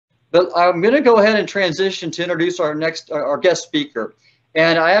But I'm going to go ahead and transition to introduce our next our guest speaker.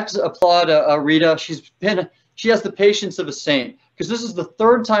 And I have to applaud Rita. She has the patience of a saint, because this is the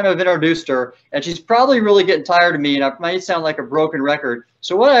third time I've introduced her, and she's probably really getting tired of me, and I might sound like a broken record.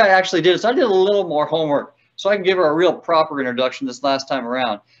 So what I actually did is I did a little more homework so I can give her a real proper introduction this last time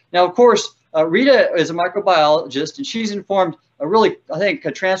around. Now, of course, Rita is a microbiologist, and she's informed a really, I think,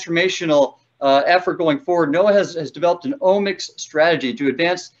 a transformational effort going forward. NOAA has developed an omics strategy to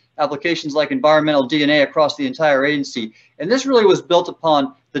advance applications like environmental DNA across the entire agency. And this really was built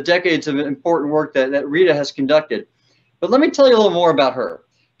upon the decades of important work that Rita has conducted. But let me tell you a little more about her.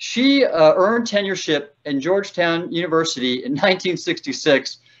 She earned tenureship in Georgetown University in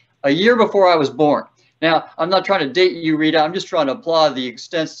 1966, a year before I was born. Now, I'm not trying to date you, Rita. I'm just trying to applaud the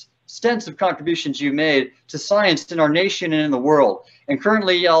extensive contributions you made to science in our nation and in the world. And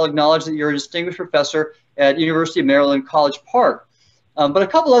currently, I'll acknowledge that you're a distinguished professor at University of Maryland, College Park. But a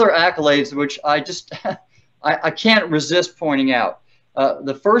couple other accolades which I just I can't resist pointing out.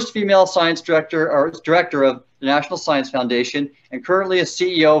 The first female science director of the National Science Foundation, and currently a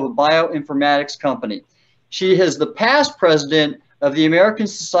CEO of a bioinformatics company. She is the past president of the American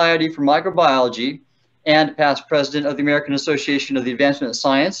Society for Microbiology, and past president of the American Association of the Advancement of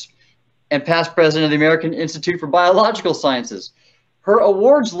Science, and past president of the American Institute for Biological Sciences. Her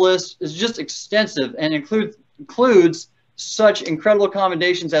awards list is just extensive and includes such incredible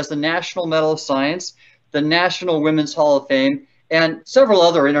commendations as the National Medal of Science, the National Women's Hall of Fame, and several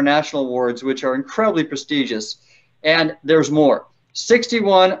other international awards, which are incredibly prestigious. And there's more.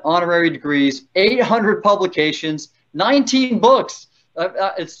 61 honorary degrees, 800 publications, 19 books.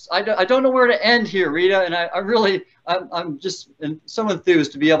 I don't know where to end here, Rita, and I'm just so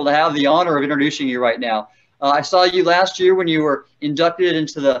enthused to be able to have the honor of introducing you right now. I saw you last year when you were inducted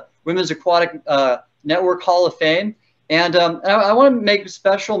into the Women's Aquatic Network Hall of Fame. And I want to make a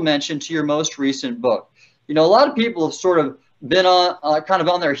special mention to your most recent book. You know, a lot of people have sort of been on kind of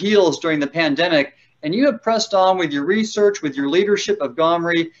on their heels during the pandemic, and you have pressed on with your research, with your leadership of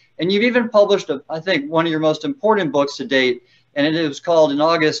GoMRI, and you've even published, I think, one of your most important books to date. And it was called, in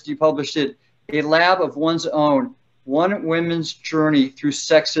August, you published it, A Lab of One's Own, One Women's Journey Through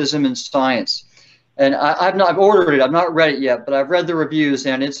Sexism in Science. And I've ordered it, I've not read it yet, but I've read the reviews,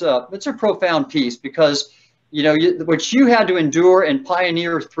 and it's a profound piece, because you know, what you had to endure and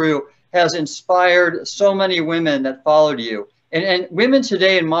pioneer through has inspired so many women that followed you. And women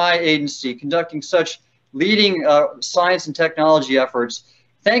today in my agency conducting such leading science and technology efforts,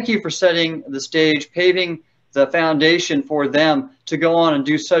 thank you for setting the stage, paving the foundation for them to go on and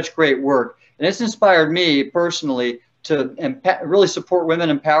do such great work. And it's inspired me personally to really support women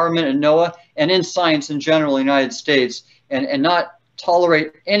empowerment in NOAA and in science in general in the United States, and not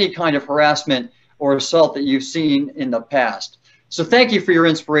tolerate any kind of harassment or assault that you've seen in the past. So thank you for your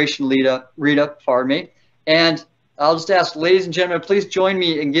inspiration, Rita, pardon me. And I'll just ask, ladies and gentlemen, please join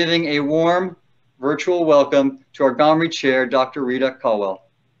me in giving a warm virtual welcome to our GoMRI Chair, Dr. Rita Colwell.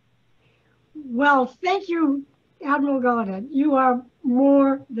 Well, thank you, Admiral Gallaudet. You are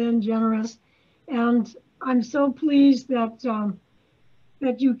more than generous, and I'm so pleased that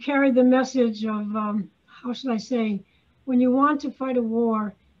that you carry the message of, how should I say, when you want to fight a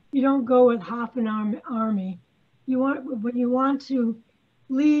war, you don't go with half an army. When you want to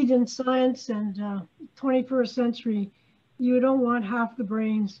lead in science and 21st century, you don't want half the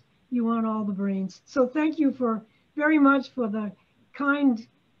brains, you want all the brains. So thank you very much for the kind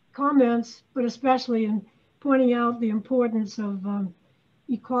comments, but especially in pointing out the importance of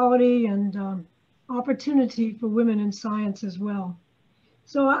equality and opportunity for women in science as well.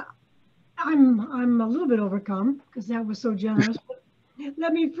 So I'm a little bit overcome because that was so generous.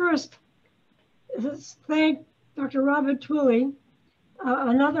 Let me first thank Dr. Robert Twilley,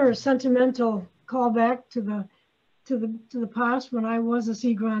 another sentimental callback to the past when I was a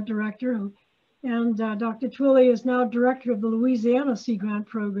Sea Grant director, and Dr. Twilley is now director of the Louisiana Sea Grant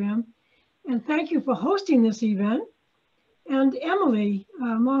program. And thank you for hosting this event. And Emily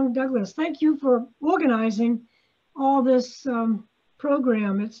Mong Douglas, thank you for organizing all this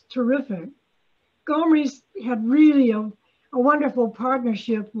program. It's terrific. GoMRI's had really a wonderful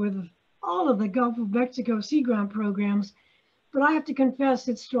partnership with all of the Gulf of Mexico Sea Grant programs, but I have to confess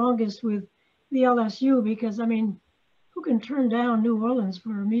it's strongest with the LSU, because I mean, who can turn down New Orleans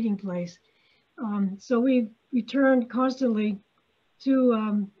for a meeting place? So we returned constantly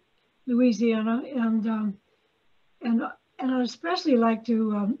to Louisiana, and I'd especially like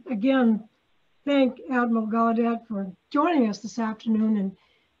to again thank Admiral Gallaudet for joining us this afternoon and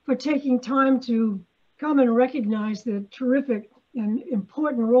for taking time to come and recognize the terrific and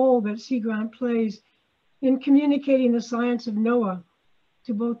important role that Sea Grant plays in communicating the science of NOAA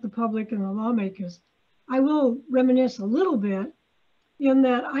to both the public and the lawmakers. I will reminisce a little bit in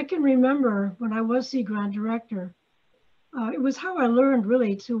that I can remember when I was Sea Grant Director, it was how I learned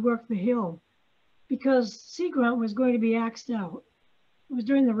really to work the Hill, because Sea Grant was going to be axed out. It was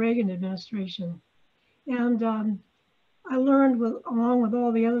during the Reagan administration. And I learned, along with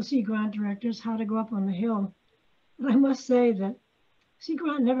all the other Sea Grant directors, how to go up on the Hill. And I must say that Sea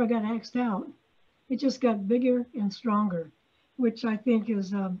Grant never got axed out. It just got bigger and stronger, which I think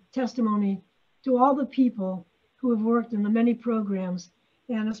is a testimony to all the people who have worked in the many programs,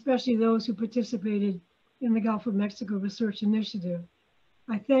 and especially those who participated in the Gulf of Mexico Research Initiative.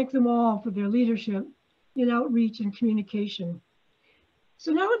 I thank them all for their leadership in outreach and communication.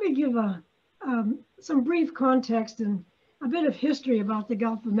 So now let me give some brief context and a bit of history about the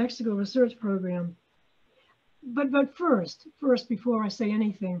Gulf of Mexico Research Program. But first, before I say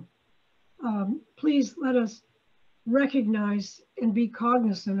anything, please let us recognize and be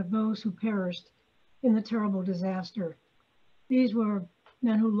cognizant of those who perished in the terrible disaster. These were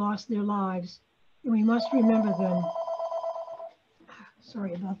men who lost their lives, and we must remember them.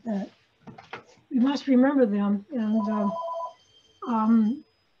 Sorry about that. We must remember them and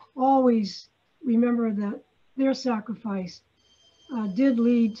always remember that their sacrifice did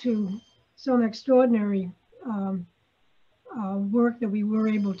lead to some extraordinary work that we were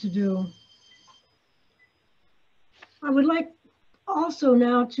able to do. I would like also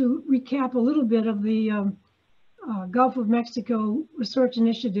now to recap a little bit of the Gulf of Mexico Research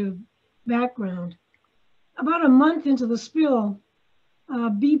Initiative background. About a month into the spill,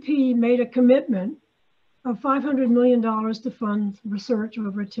 BP made a commitment of $500 million to fund research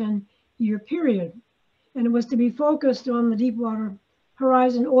over a 10-year period. And it was to be focused on the Deepwater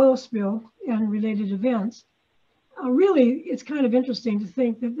Horizon oil spill and related events. Really, it's kind of interesting to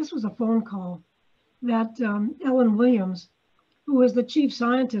think that this was a phone call that Ellen Williams, who was the chief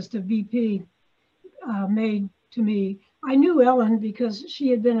scientist of BP, made to me. I knew Ellen because she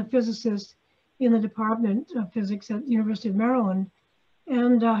had been a physicist in the Department of Physics at the University of Maryland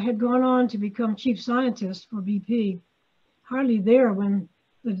and had gone on to become chief scientist for BP. Hardly there when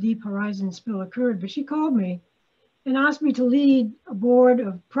the Deep Horizon spill occurred, but she called me and asked me to lead a board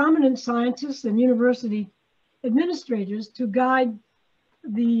of prominent scientists and university administrators to guide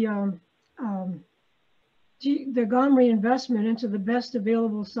the GoMRI investment into the best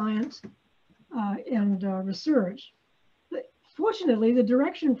available science and research. Fortunately, the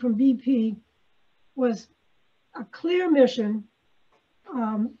direction from BP was a clear mission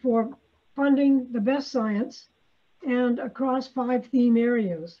for funding the best science and across 5 theme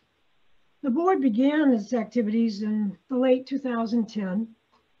areas. The board began its activities in the late 2010.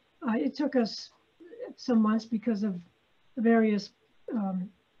 It took us some months because of the various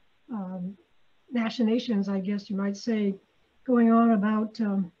machinations, I guess you might say, going on about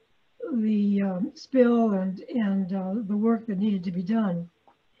the spill and the work that needed to be done.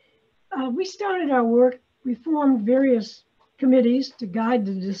 We started our work, we formed various committees to guide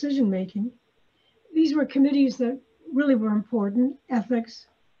the decision making. These were committees that really were important: ethics,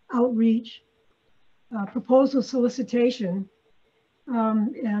 outreach, proposal solicitation,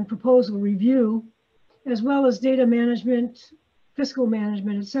 and proposal review, as well as data management, fiscal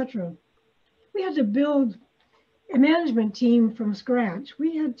management, etc. We had to build a management team from scratch.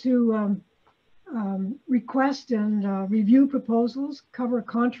 We had to request and review proposals, cover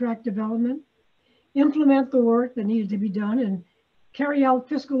contract development, implement the work that needed to be done, and carry out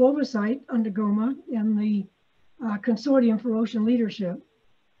fiscal oversight under GoMRI and the Consortium for Ocean Leadership.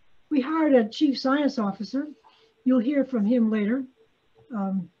 We hired a chief science officer. You'll hear from him later.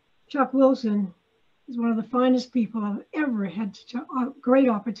 Chuck Wilson is one of the finest people I've ever had a great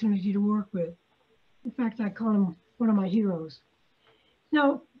opportunity to work with. In fact, I call him one of my heroes.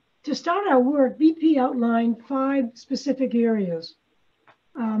 Now, to start our work, BP outlined 5 specific areas.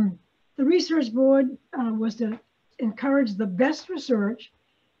 The research board was to encourage the best research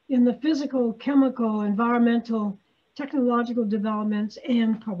in the physical, chemical, environmental, technological developments,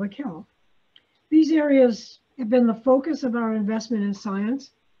 and public health. These areas have been the focus of our investment in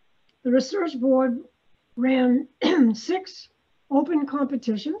science. The research board ran 6 open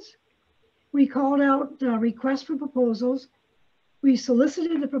competitions. We called out requests for proposals. We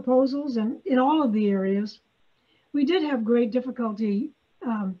solicited the proposals in all of the areas. We did have great difficulty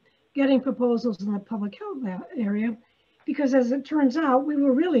getting proposals in the public health area because, as it turns out, we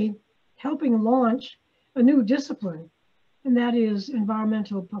were really helping launch a new discipline, and that is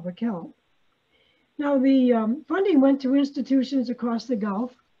environmental public health. Now, the funding went to institutions across the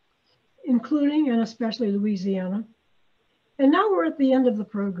Gulf, including and especially Louisiana. And now we're at the end of the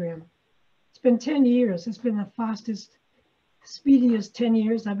program. It's been 10 years. It's been the fastest speediest 10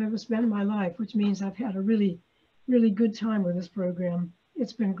 years I've ever spent in my life, which means I've had a really, really good time with this program.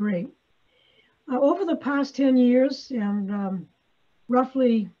 It's been great. Over the past 10 years and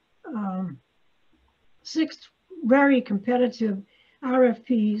roughly 6 very competitive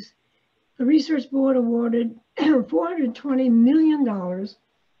RFPs, the Research Board awarded $420 million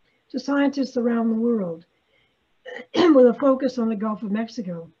to scientists around the world with a focus on the Gulf of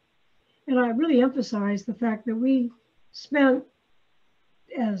Mexico. And I really emphasize the fact that we spent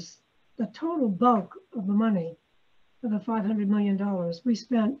as the total bulk of the money of the $500 million we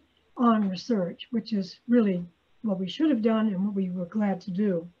spent on research, which is really what we should have done and what we were glad to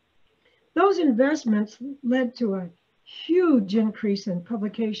do. Those investments led to a huge increase in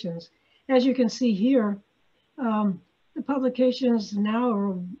publications. As you can see here, the publications now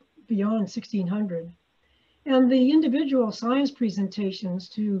are beyond 1,600. And the individual science presentations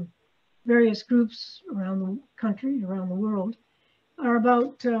to various groups around the country, around the world, are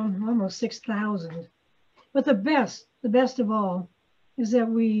about almost 6,000. But the best of all, is that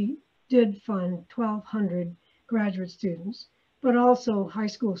we did fund 1,200 graduate students, but also high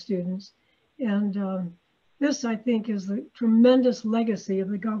school students. And this, I think, is the tremendous legacy of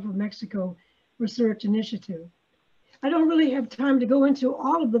the Gulf of Mexico Research Initiative. I don't really have time to go into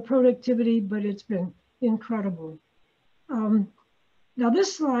all of the productivity, but it's been incredible. Now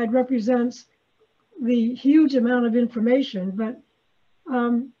this slide represents the huge amount of information, but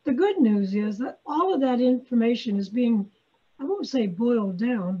the good news is that all of that information is being, I won't say boiled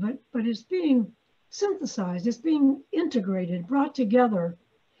down, but it's being synthesized, it's being integrated, brought together,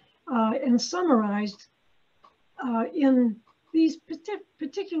 and summarized in these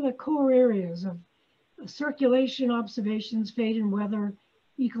particular core areas of circulation observations, fate and weather,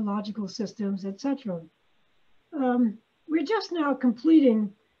 ecological systems, etc. We're just now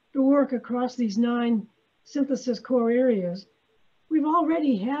completing the work across these 9 synthesis core areas. We've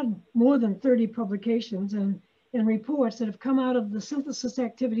already had more than 30 publications and reports that have come out of the synthesis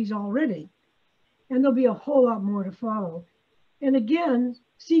activities already. And there'll be a whole lot more to follow. And again,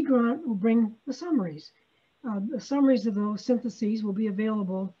 Sea Grant will bring the summaries. The summaries of those syntheses will be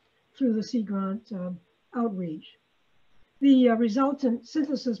available through the Sea Grant outreach. The resultant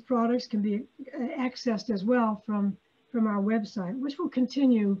synthesis products can be accessed as well from our website, which will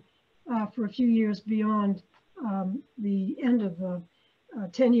continue for a few years beyond the end of the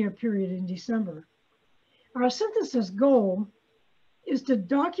 10-year period in December. Our synthesis goal is to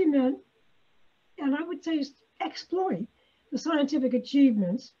document, and I would say exploit, the scientific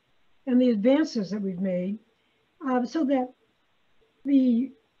achievements and the advances that we've made so that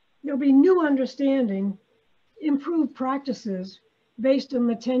there'll be new understanding, improved practices based on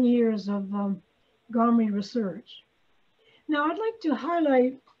the 10 years of GoMRI research. Now, I'd like to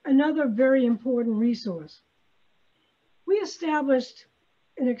highlight another very important resource. We established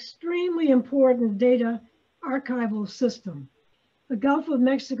an extremely important data archival system, the Gulf of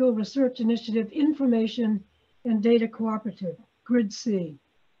Mexico Research Initiative Information and Data Cooperative, GRID-C.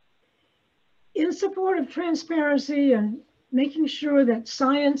 In support of transparency and making sure that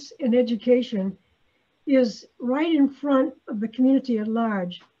science and education is right in front of the community at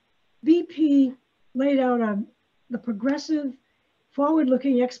large, BP laid out the progressive,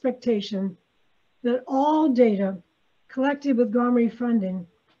 forward-looking expectation that all data collected with GoMRI funding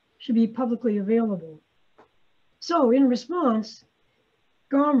should be publicly available. So in response,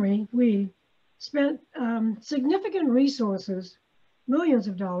 GoMRI, we spent significant resources, millions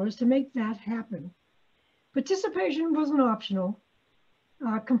of dollars, to make that happen. Participation wasn't optional.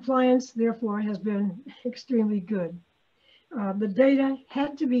 Compliance, therefore, has been extremely good. The data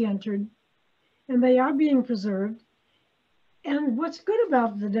had to be entered, and they are being preserved. And what's good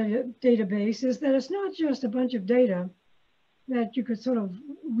about the database is that it's not just a bunch of data that you could sort of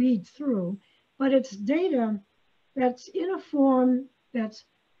weed through, but it's data that's in a form that's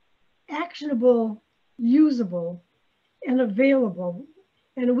actionable, usable, and available.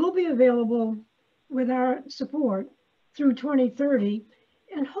 And it will be available with our support through 2030,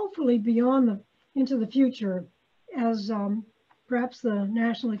 and hopefully beyond into the future, as perhaps the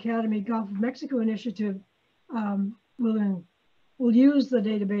National Academy Gulf of Mexico Initiative will use the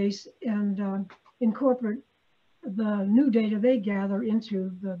database and incorporate the new data they gather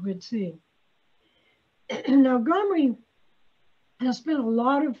into the GRID-C. Now, GoMRI has spent a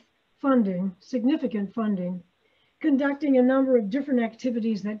lot of funding, significant funding, conducting a number of different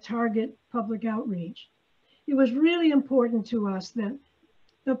activities that target public outreach. It was really important to us that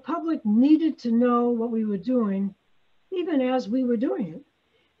the public needed to know what we were doing, even as we were doing it,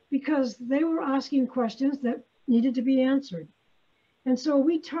 because they were asking questions that needed to be answered. And so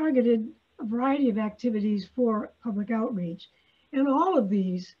we targeted a variety of activities for public outreach. And all of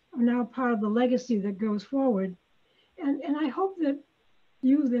these are now part of the legacy that goes forward. And I hope that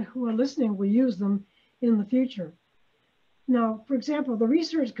you who are listening will use them in the future. Now, for example, the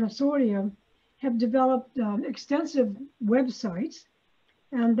Research Consortium have developed extensive websites,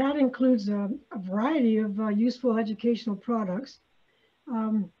 and that includes a variety of useful educational products.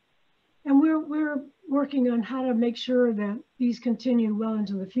 And we're working on how to make sure that these continue well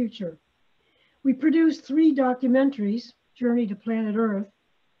into the future. We produced 3 documentaries, Journey to Planet Earth,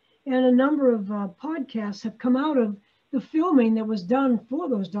 and a number of podcasts have come out of the filming that was done for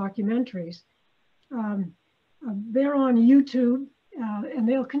those documentaries. They're on YouTube, and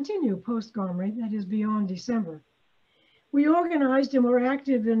they'll continue post-GoMRI, that is beyond December. We organized and were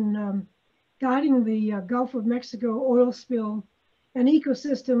active in guiding the Gulf of Mexico oil spill and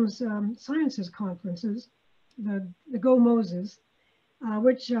ecosystems sciences conferences, the GoMOSES,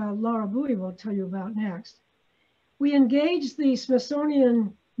 which Laura Bowie will tell you about next. We engaged the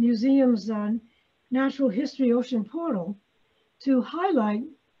Smithsonian Museum's Natural History Ocean Portal to highlight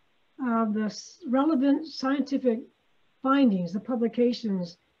the relevant scientific findings, the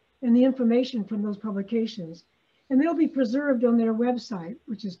publications, and the information from those publications. And they'll be preserved on their website,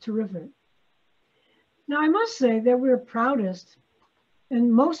 which is terrific. Now, I must say that we're proudest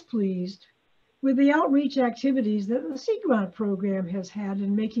and most pleased with the outreach activities that the Sea Grant program has had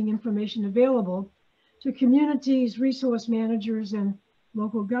in making information available to communities, resource managers, and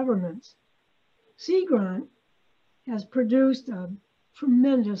local governments. Sea Grant has produced a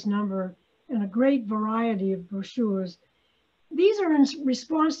tremendous number and a great variety of brochures. These are in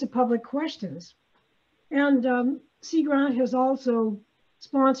response to public questions. And Sea Grant has also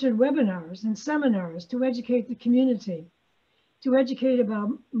sponsored webinars and seminars to educate the community, to educate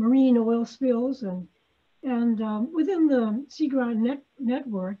about marine oil spills. And within the Sea Grant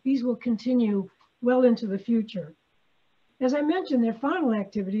network, these will continue well into the future. As I mentioned, their final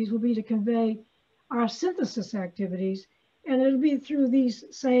activities will be to convey our synthesis activities, and it'll be through these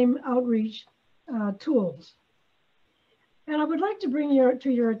same outreach tools. And I would like to bring to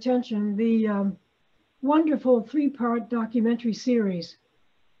your attention the wonderful 3-part documentary series,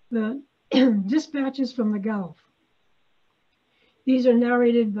 the Dispatches from the Gulf. These are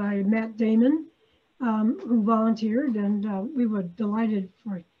narrated by Matt Damon, who volunteered, and we were delighted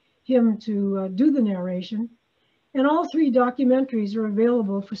for him to do the narration. And all 3 documentaries are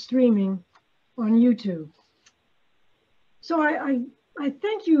available for streaming on YouTube. So I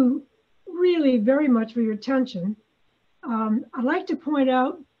thank you really very much for your attention. I'd like to point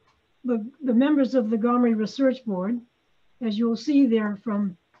out the members of the GoMRI Research Board. As you'll see, they're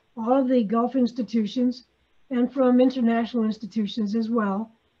from all of the Gulf institutions and from international institutions as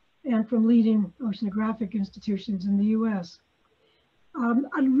well, and from leading oceanographic institutions in the US.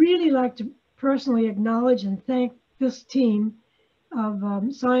 I'd really like to personally acknowledge and thank this team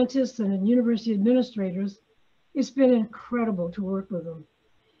of scientists and university administrators. It's been incredible to work with them.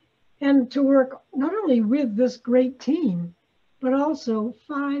 And to work not only with this great team, but also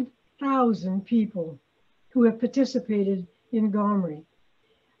 5,000 people who have participated in GoMRI.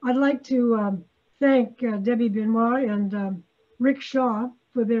 I'd like to thank Debbie Benoit and Rick Shaw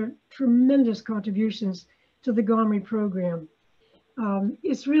for their tremendous contributions to the GoMRI program.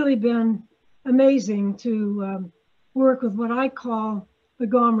 It's really been amazing to work with what I call the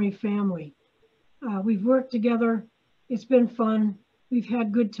GoMRI family. We've worked together, it's been fun, we've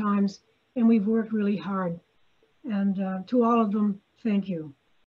had good times, and we've worked really hard. And to all of them, thank you.